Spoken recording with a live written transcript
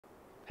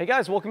Hey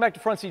guys, welcome back to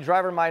Front Seat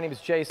Driver. My name is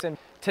Jason.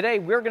 Today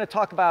we're going to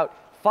talk about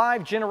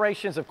 5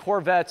 generations of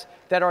Corvettes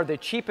that are the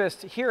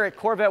cheapest here at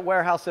Corvette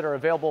Warehouse that are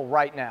available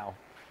right now.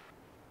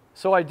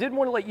 So I did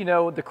want to let you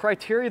know the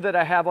criteria that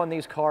I have on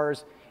these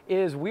cars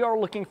is we are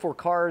looking for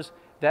cars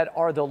that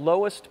are the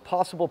lowest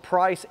possible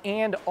price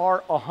and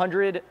are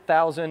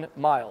 100,000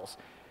 miles.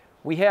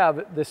 We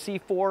have the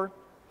C4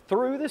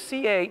 through the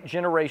C8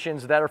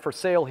 generations that are for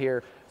sale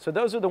here. So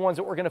those are the ones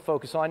that we're going to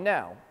focus on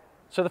now.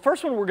 So the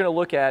first one we're going to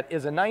look at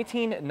is a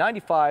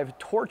 1995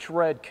 Torch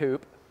Red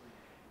Coupe.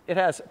 It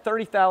has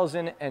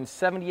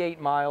 30,078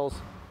 miles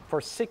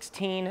for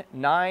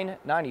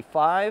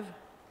 $16,995.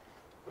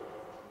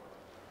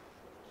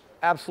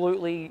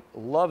 Absolutely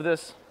love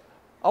this.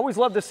 Always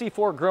loved the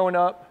C4 growing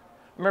up.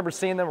 I remember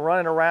seeing them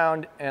running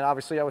around, and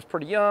obviously I was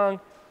pretty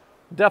young.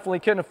 Definitely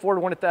couldn't afford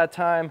one at that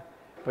time,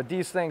 but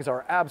these things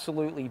are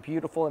absolutely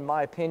beautiful in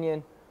my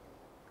opinion.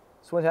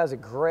 This one has a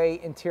gray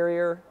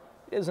interior.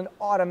 It is an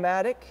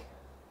automatic.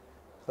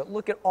 But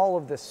look at all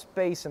of the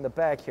space in the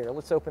back here.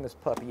 Let's open this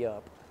puppy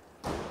up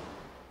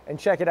and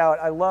check it out.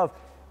 I love,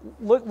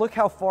 look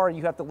how far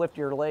you have to lift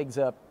your legs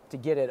up to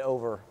get it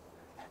over.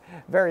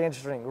 Very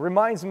interesting.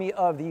 Reminds me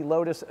of the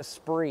Lotus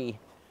Esprit.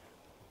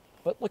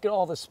 But look at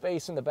all the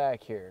space in the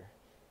back here.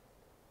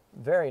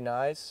 Very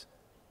nice.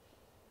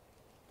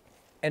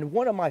 And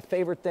one of my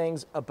favorite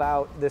things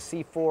about the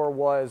C4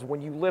 was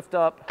when you lift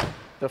up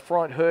the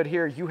front hood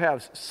here, you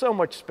have so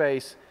much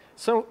space.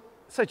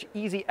 Such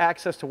easy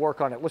access to work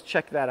on it. Let's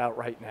check that out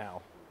right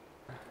now.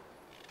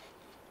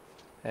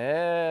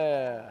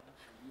 Yeah.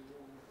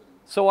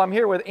 So I'm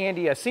here with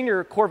Andy, a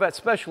senior Corvette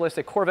specialist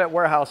at Corvette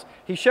Warehouse.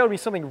 He showed me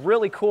something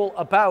really cool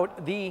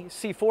about the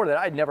C4 that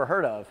I'd never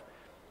heard of.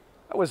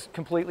 I was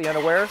completely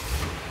unaware.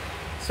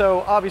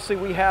 So obviously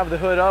we have the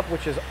hood up,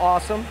 which is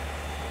awesome.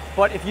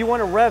 But if you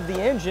want to rev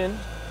the engine,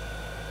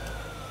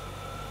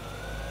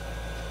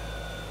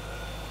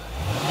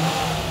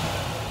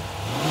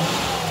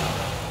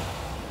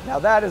 now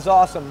that is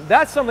awesome.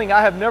 That's something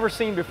I have never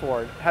seen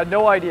before. Had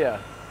no idea.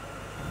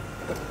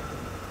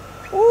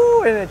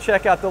 Ooh, and then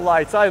check out the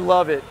lights. I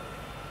love it.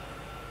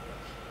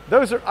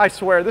 Those are, I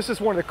swear, this is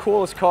one of the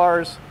coolest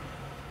cars.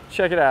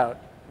 Check it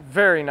out.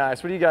 Very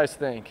nice. What do you guys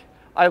think?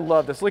 I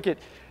love this. Look at,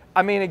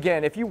 I mean,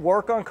 again, if you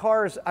work on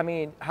cars, I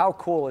mean, how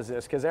cool is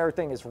this? Because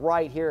everything is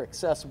right here,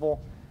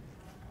 accessible.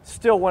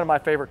 Still one of my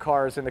favorite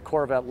cars in the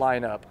Corvette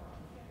lineup.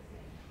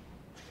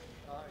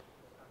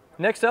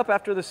 Next up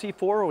after the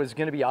C4 was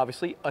going to be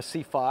obviously a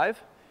C5.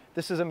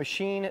 This is a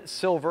Machine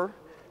Silver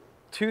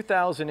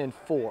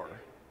 2004.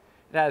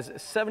 It has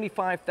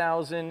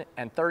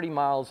 75,030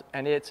 miles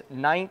and it's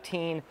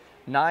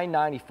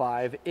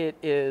 $19,995. It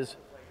is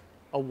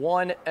a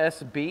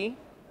 1SB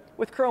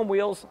with chrome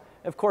wheels.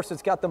 Of course,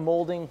 it's got the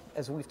molding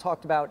as we've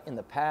talked about in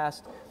the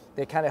past.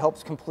 That kind of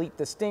helps complete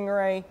the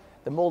Stingray.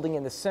 The molding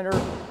in the center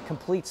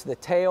completes the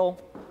tail.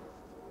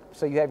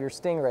 So you have your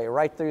Stingray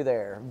right through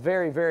there.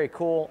 Very, very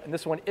cool. And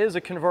this one is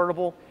a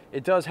convertible.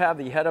 It does have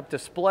the head-up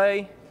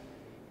display,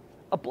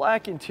 a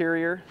black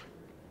interior,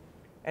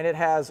 and it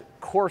has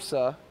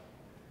Corsa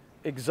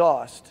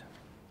exhaust.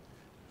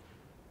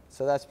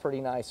 So that's pretty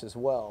nice as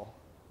well.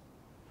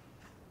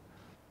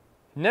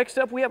 Next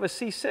up, we have a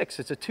C6.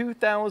 It's a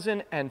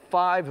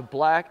 2005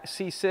 black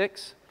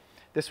C6.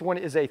 This one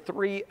is a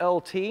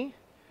 3LT,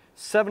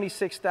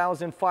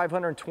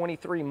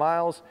 76,523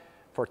 miles.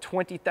 For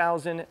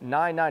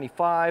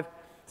 $20,995.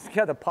 It's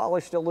got the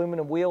polished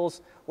aluminum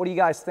wheels. What do you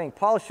guys think?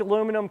 Polished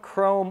aluminum,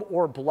 chrome,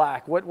 or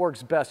black? What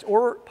works best?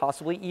 Or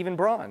possibly even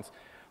bronze.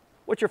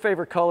 What's your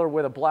favorite color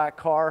with a black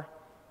car?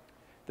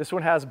 This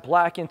one has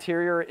black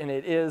interior and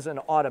it is an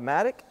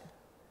automatic.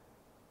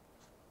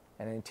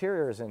 And the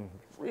interior is in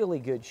really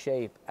good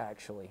shape,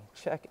 actually.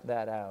 Check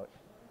that out.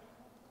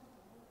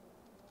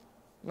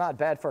 Not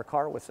bad for a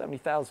car with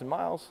 70,000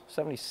 miles,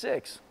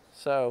 76.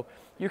 So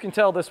you can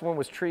tell this one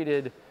was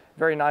treated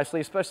very nicely,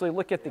 especially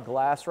look at the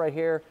glass right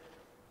here.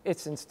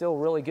 It's in still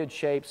really good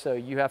shape, so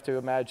you have to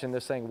imagine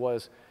this thing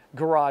was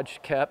garage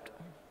kept.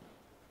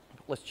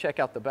 Let's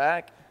check out the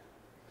back.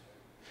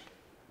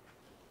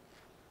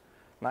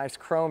 Nice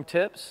chrome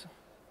tips.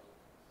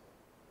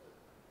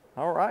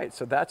 All right,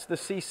 so that's the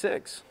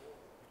C6.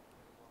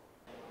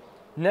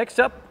 Next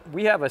up,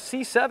 we have a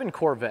C7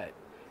 Corvette.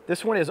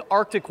 This one is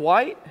Arctic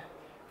White,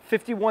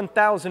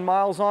 51,000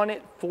 miles on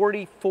it,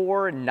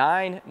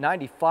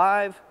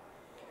 $44,995.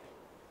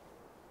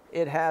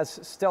 It has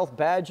stealth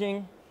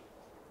badging.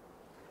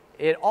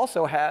 It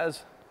also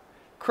has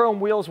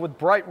chrome wheels with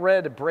bright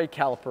red brake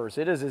calipers.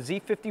 It is a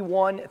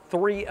Z51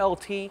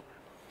 3LT.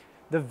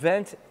 The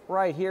vent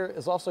right here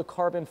is also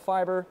carbon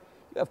fiber.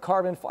 You have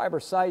carbon fiber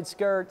side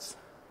skirts,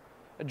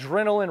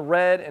 adrenaline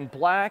red and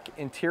black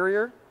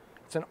interior.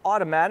 It's an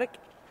automatic,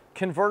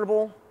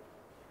 convertible.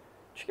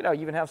 Check it out,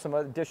 you even have some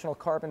additional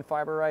carbon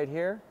fiber right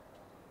here.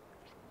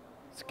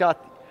 It's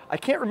got, I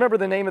can't remember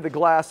the name of the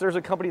glass. There's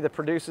a company that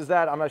produces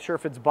that. I'm not sure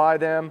if it's by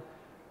them.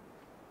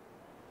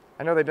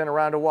 I know they've been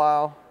around a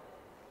while,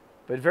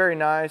 but very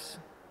nice.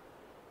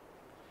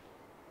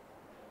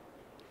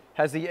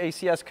 Has the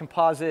ACS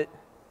composite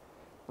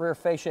rear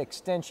fascia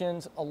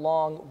extensions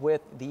along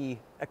with the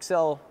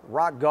XL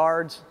rock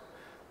guards.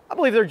 I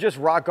believe they're just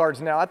rock guards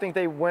now. I think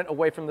they went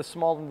away from the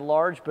small and the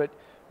large, but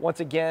once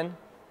again,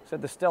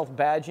 said the stealth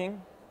badging.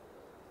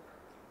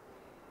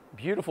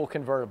 Beautiful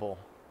convertible.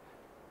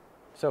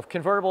 So if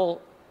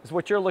convertible is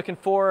what you're looking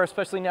for,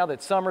 especially now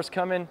that summer's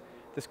coming,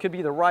 this could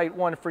be the right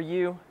one for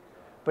you.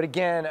 But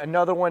again,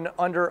 another one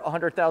under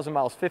 100,000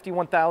 miles,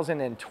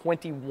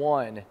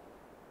 51,021.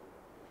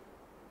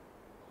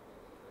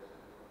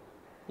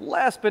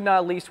 Last but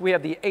not least, we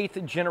have the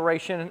 8th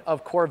generation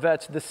of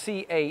Corvettes, the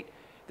C8.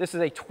 This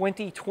is a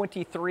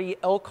 2023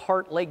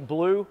 Elkhart Lake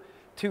Blue,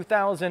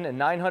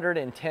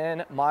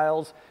 2,910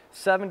 miles,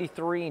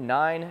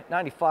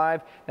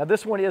 73,995. Now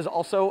this one is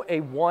also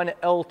a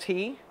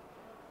 1LT,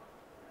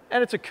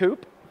 and it's a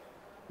coupe,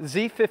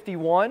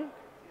 Z51.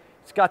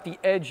 It's got the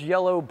edge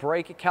yellow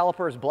brake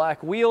calipers,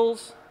 black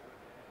wheels,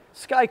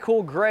 sky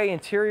cool gray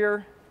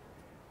interior,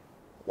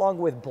 along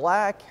with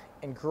black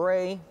and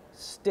gray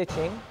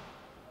stitching.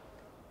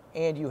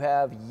 And you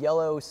have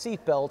yellow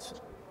seat belts.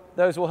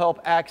 Those will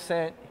help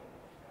accent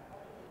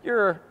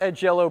your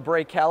edge yellow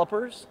brake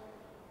calipers.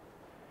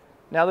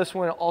 Now this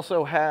one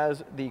also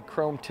has the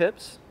chrome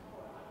tips.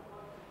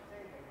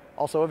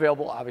 Also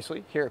available,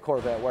 obviously, here at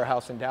Corvette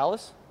Warehouse in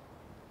Dallas.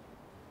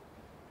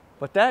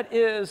 But that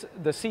is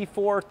the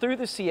C4 through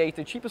the C8,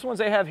 the cheapest ones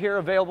they have here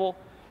available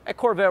at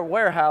Corvette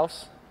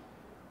Warehouse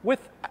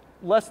with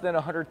less than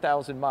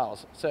 100,000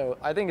 miles. So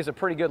I think it's a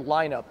pretty good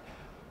lineup.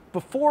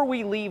 Before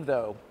we leave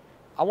though,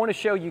 I want to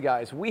show you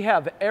guys, we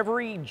have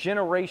every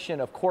generation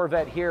of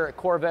Corvette here at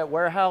Corvette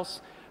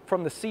Warehouse,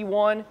 from the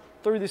C1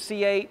 through the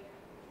C8. So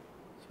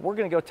we're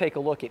going to go take a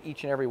look at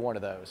each and every one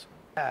of those.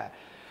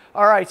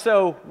 All right,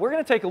 so we're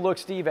going to take a look,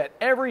 Steve, at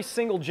every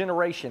single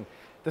generation.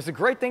 This is a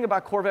great thing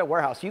about Corvette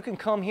Warehouse. You can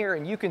come here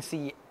and you can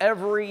see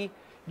every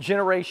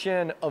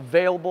generation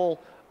available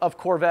of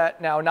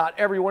Corvette. Now, not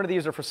every one of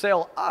these are for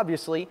sale,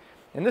 obviously.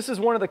 And this is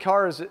one of the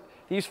cars,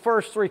 these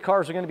first 3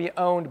 cars are going to be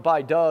owned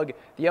by Doug,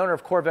 the owner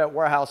of Corvette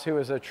Warehouse, who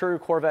is a true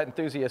Corvette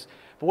enthusiast.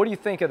 But what do you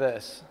think of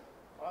this?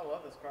 Oh, I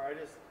love this car. I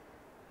just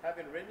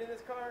haven't ridden in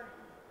this car.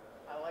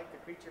 I like the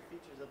creature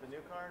features of the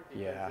new car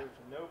because there's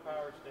no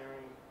power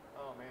steering.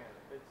 Oh, man.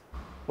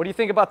 What do you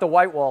think about the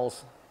white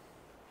walls?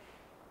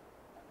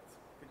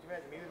 Could you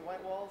imagine me with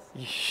white walls?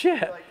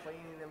 Yeah. I like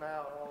cleaning them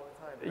out all the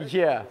time.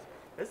 Yeah.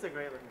 This is a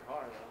great looking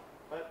car, though.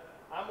 But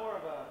I'm more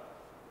of a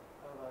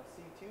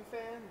C2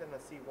 fan than a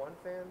C1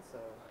 fan, so.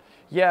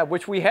 Yeah,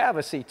 which we have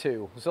a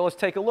C2. So let's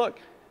take a look.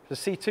 The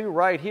C2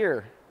 right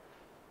here.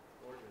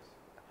 Gorgeous.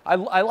 I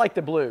like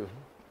the blue.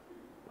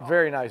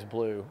 Very nice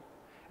blue.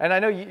 And I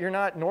know you're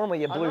not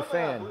normally a blue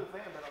fan. I'm not a blue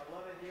fan, but I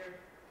love it here.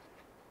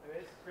 I mean,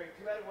 it's great.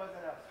 Too bad it wasn't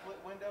a split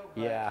window,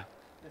 but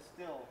it's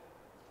still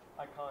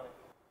iconic.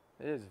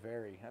 It is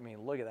very. I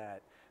mean, look at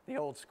that. The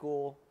old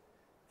school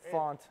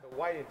font. The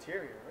white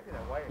interior. Look at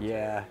that white interior.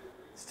 Yeah.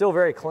 Still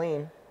very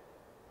clean.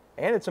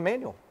 And it's a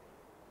manual.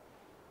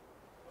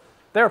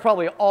 They're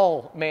probably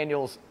all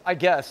manuals, I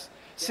guess.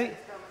 See,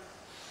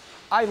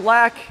 I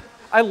lack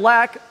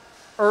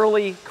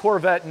early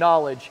Corvette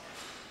knowledge.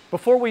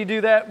 Before we do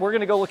that, we're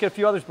going to go look at a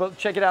few others, but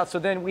check it out. So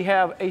then we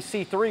have a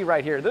C3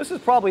 right here. This is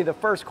probably the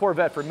first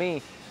Corvette for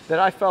me that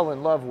I fell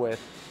in love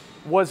with,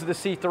 was the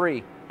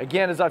C3.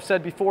 Again, as I've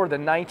said before, the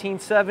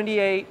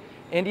 1978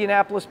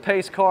 Indianapolis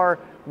pace car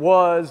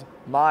was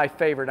my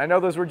favorite. I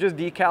know those were just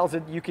decals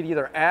that you could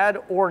either add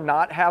or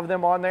not have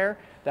them on there.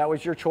 That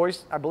was your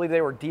choice. I believe they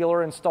were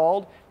dealer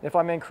installed. If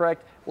I'm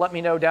incorrect, let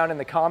me know down in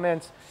the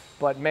comments.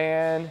 But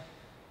man,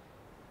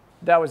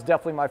 that was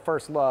definitely my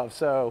first love.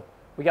 So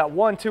we got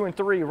 1, 2, and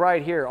 3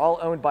 right here, all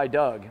owned by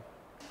Doug.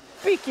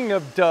 Speaking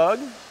of Doug,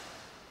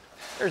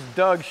 there's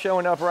Doug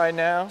showing up right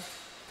now.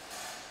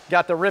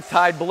 Got the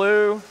Riptide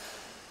Blue.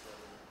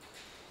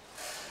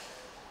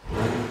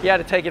 He had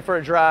to take it for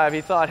a drive. He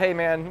thought, hey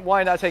man,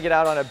 why not take it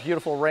out on a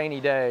beautiful rainy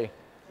day?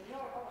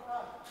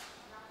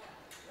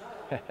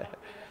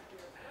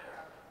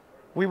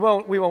 We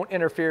won't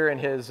interfere in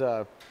his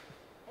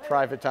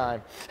private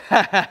time.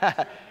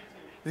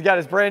 He's got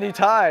his brand new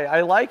tie.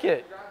 I like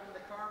it. Driving the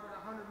car with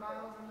 100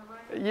 miles in the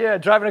rain? Yeah,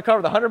 driving a car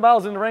with 100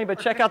 miles in the rain, but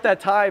check out that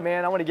tie,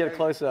 man. I want to get a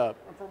close up.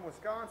 I'm from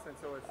Wisconsin,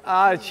 so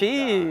it's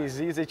cheese.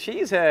 He's a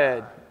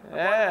cheesehead.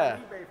 Yeah.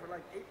 On eBay for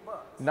like $8.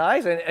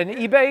 Nice. And an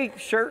eBay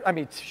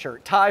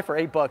tie for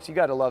 $8. You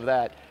got to love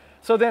that.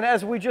 So then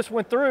as we just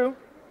went through,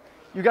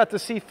 you got the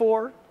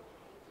C4,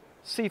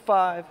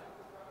 C5,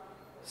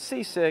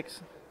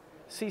 C6,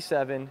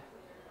 C7,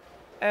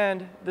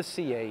 and the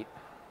C8.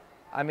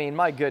 I mean,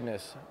 my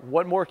goodness,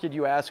 what more could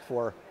you ask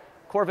for?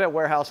 Corvette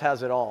Warehouse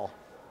has it all.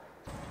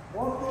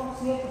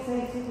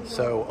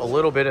 So a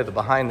little bit of the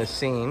behind the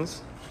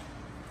scenes,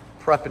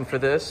 prepping for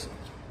this.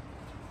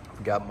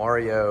 We've got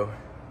Mario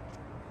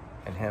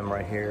and him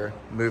right here,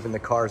 moving the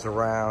cars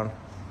around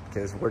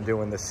because we're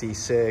doing the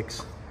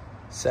C6,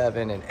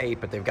 7, and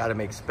 8, but they've got to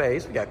make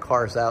space. We got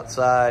cars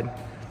outside.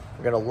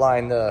 We're gonna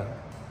line the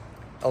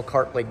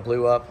Elkhart Lake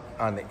Blue up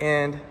on the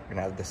end. We're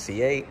gonna have the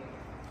C8,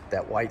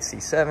 that white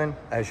C7,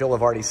 as you'll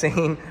have already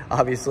seen,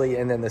 obviously,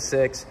 and then the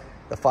 6,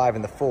 the 5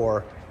 and the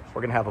 4.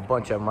 We're gonna have a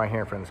bunch of them right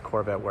here in front of this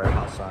Corvette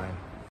Warehouse sign.